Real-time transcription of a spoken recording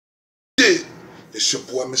It's your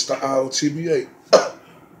boy, Mr. IOTBA.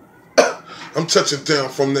 I'm touching down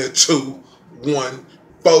from that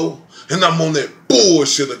 2-1-4, and I'm on that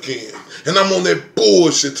bullshit again. And I'm on that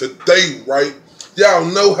bullshit today, right? Y'all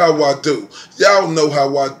know how I do. Y'all know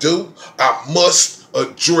how I do. I must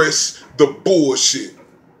address the bullshit.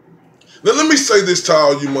 Now let me say this to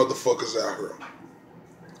all you motherfuckers out here.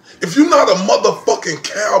 If you're not a motherfucking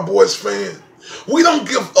Cowboys fan, we don't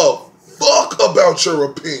give a fuck about your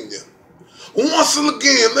opinion. Once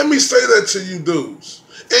again, let me say that to you dudes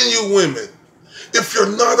and you women. If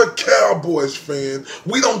you're not a Cowboys fan,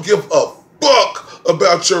 we don't give a fuck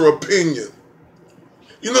about your opinion.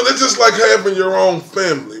 You know, that's just like having your own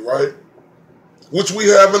family, right? Which we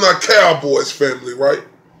have in our Cowboys family, right?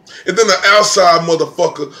 And then the outside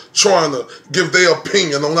motherfucker trying to give their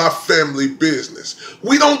opinion on our family business.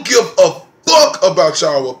 We don't give a fuck about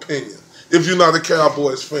y'all opinion if you're not a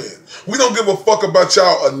Cowboys fan. We don't give a fuck about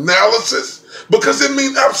y'all analysis because it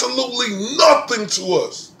means absolutely nothing to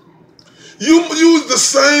us. You use the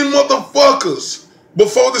same motherfuckers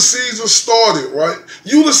before the season started, right?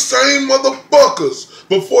 You the same motherfuckers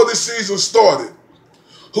before the season started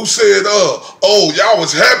who said, oh, y'all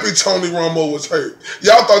was happy Tony Romo was hurt.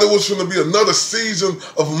 Y'all thought it was going to be another season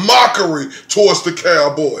of mockery towards the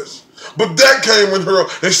Cowboys. But that came in here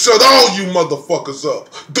and shut all you motherfuckers up.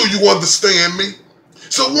 Do you understand me?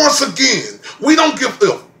 So once again, we don't give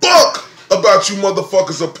a fuck about you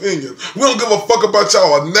motherfuckers' opinion. We don't give a fuck about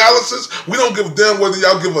y'all analysis. We don't give a damn whether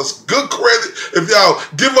y'all give us good credit, if y'all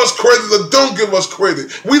give us credit or don't give us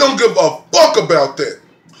credit. We don't give a fuck about that.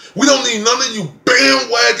 We don't need none of you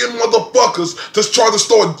bandwagon motherfuckers to try to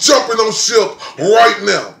start jumping on ship right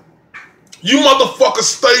now. You motherfuckers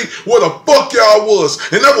stay where the fuck y'all was.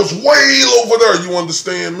 And that was way over there, you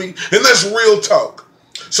understand me? And that's real talk.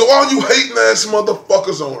 So all you hating ass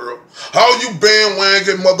motherfuckers on here, all you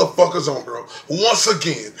bandwagon motherfuckers on here, once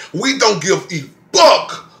again, we don't give a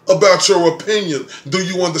fuck about your opinion. Do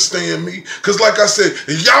you understand me? Because like I said,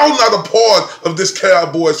 y'all not a part of this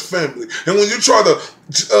Cowboys family. And when you try to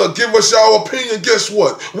give us y'all opinion, guess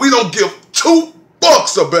what? We don't give 2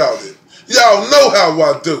 fucks about it. Y'all know how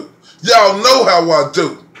I do. Y'all know how I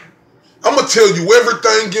do. I'm going to tell you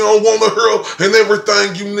everything you don't want to hear and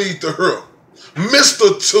everything you need to hear.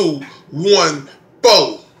 Mr.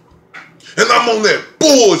 2-1-4. And I'm on that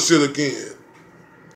bullshit again.